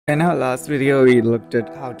In our last video, we looked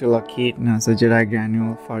at how to locate NASA GEDI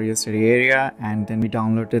granule for your study area, and then we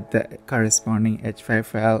downloaded the corresponding H5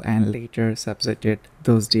 file and later subsetted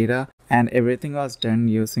those data. And everything was done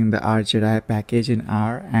using the GEDI package in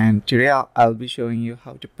R. And today I'll be showing you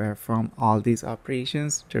how to perform all these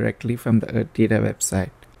operations directly from the Earth Data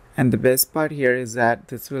website. And the best part here is that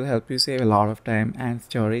this will help you save a lot of time and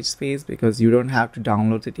storage space because you don't have to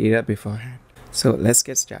download the data beforehand. So let's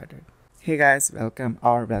get started. Hey guys,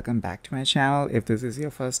 welcome back to my channel. If this is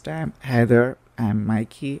your first time, hi there, I'm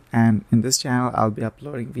Mikey, and in this channel I'll be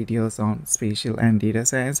uploading videos on spatial and data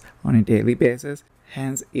science on a daily basis.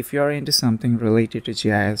 Hence, if you're into something related to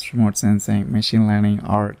GIS, remote sensing, machine learning,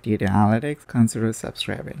 or data analytics, consider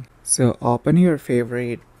subscribing. So open your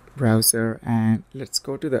favorite browser and let's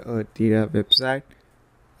go to the Earth Data website.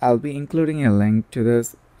 I'll be including a link to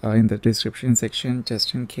this in the description section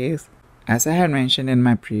just in case. As I had mentioned in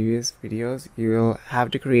my previous videos, you will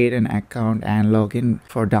have to create an account and log in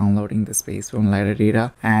for downloading the Spacebound LiDAR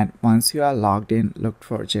data. And once you are logged in, look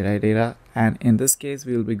for GEDI data. And in this case,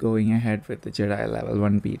 we will be going ahead with the GEDI Level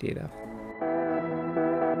 1B data.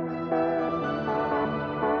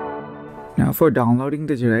 Now for downloading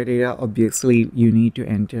the GEDI data, obviously you need to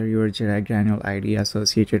enter your GEDI granule ID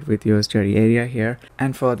associated with your study area here.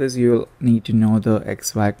 And for this, you'll need to know the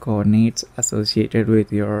XY coordinates associated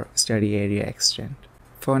with your study area extent.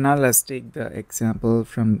 For now, let's take the example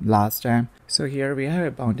from last time. So here we have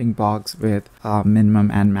a bounding box with minimum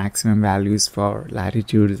and maximum values for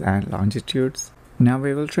latitudes and longitudes. Now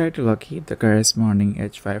we will try to locate the corresponding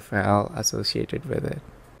H5 file associated with it.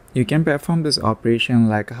 You can perform this operation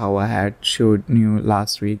like how I had showed you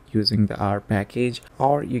last week using the R package,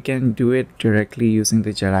 or you can do it directly using the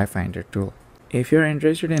GEDI Finder tool. If you're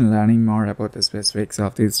interested in learning more about the specifics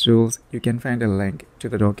of these tools, you can find a link to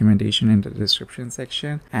the documentation in the description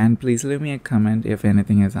section, and please leave me a comment if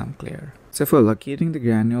anything is unclear. So for locating the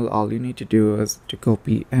granule, all you need to do is to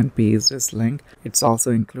copy and paste this link. It's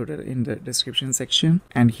also included in the description section,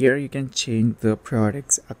 and here you can change the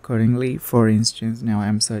products accordingly. For instance, now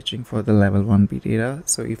I'm searching for the level 1B data,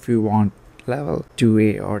 so if you want level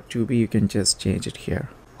 2A or 2B, you can just change it here.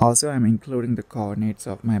 Also, I'm including the coordinates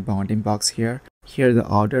of my bounding box here. Here the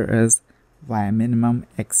order is y minimum,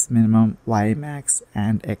 x minimum, y max,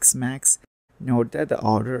 and x max. Note that the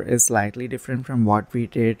order is slightly different from what we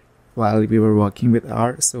did while we were working with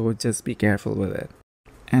R, so just be careful with it.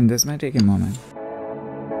 And this might take a moment.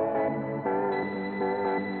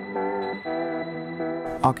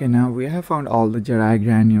 Okay, now we have found all the GEDI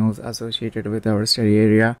granules associated with our study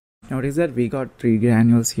area. Notice that we got 3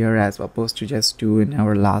 granules here as opposed to just 2 in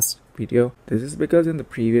our last video. This is because in the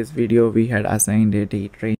previous video we had assigned a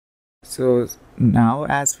date range. So now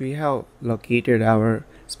as we have located our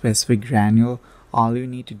specific granule, all you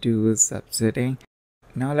need to do is subsetting.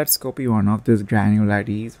 Now let's copy one of these granule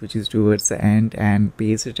IDs, which is towards the end, and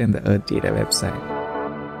paste it in the Earth Data website.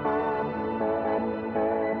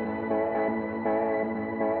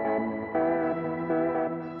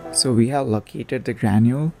 So we have located the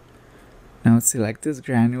granule. Now select this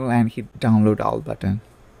granule and hit download all button.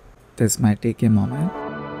 This might take a moment.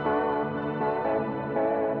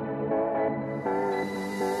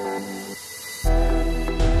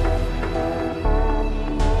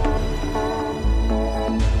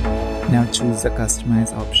 Now choose the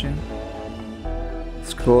customize option.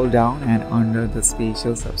 Scroll down and under the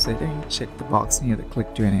spatial subsetting, check the box near the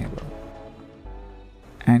click to enable.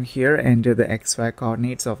 And here enter the XY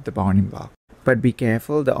coordinates of the bounding box. But be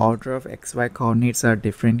careful, the order of XY coordinates are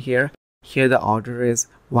different here. Here the order is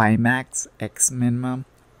Y max, X minimum,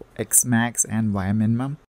 X max, and Y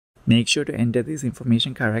minimum. Make sure to enter this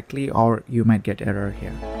information correctly or you might get error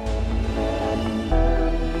here.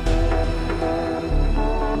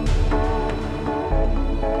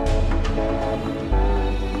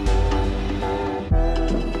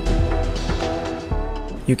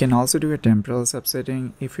 You can also do a temporal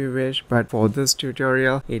subsetting if you wish, but for this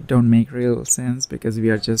tutorial it don't make real sense because we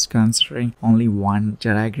are just considering only one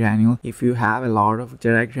GEDI granule. If you have a lot of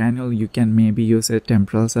GEDI granule, you can maybe use a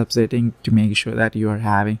temporal subsetting to make sure that you are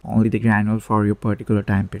having only the granule for your particular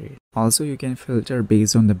time period. Also, you can filter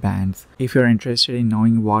based on the bands. If you're interested in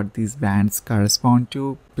knowing what these bands correspond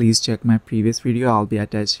to, please check my previous video. I'll be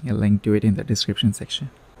attaching a link to it in the description section.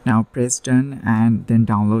 Now press done and then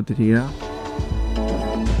download the data.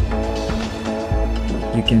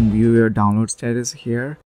 You can view your download status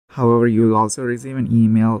here. However, you'll also receive an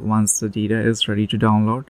email once the data is ready to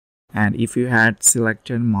download. And if you had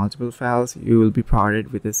selected multiple files, you will be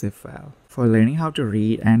provided with a zip file. For learning how to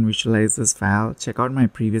read and visualize this file, check out my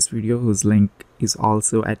previous video whose link is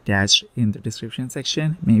also attached in the description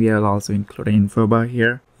section. Maybe I'll also include an info bar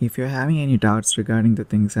here. If you're having any doubts regarding the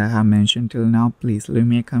things I have mentioned till now, please leave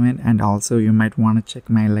me a comment, and also you might want to check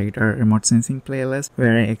my later remote sensing playlist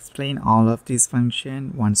where I explain all of these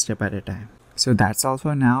functions one step at a time. So that's all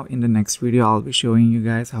for now. In the next video, I'll be showing you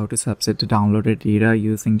guys how to subset the downloaded data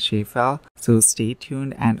using shapefile. So stay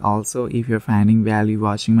tuned, and also if you're finding value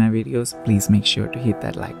watching my videos, please make sure to hit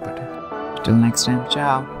that like button. Till next time,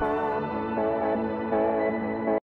 ciao!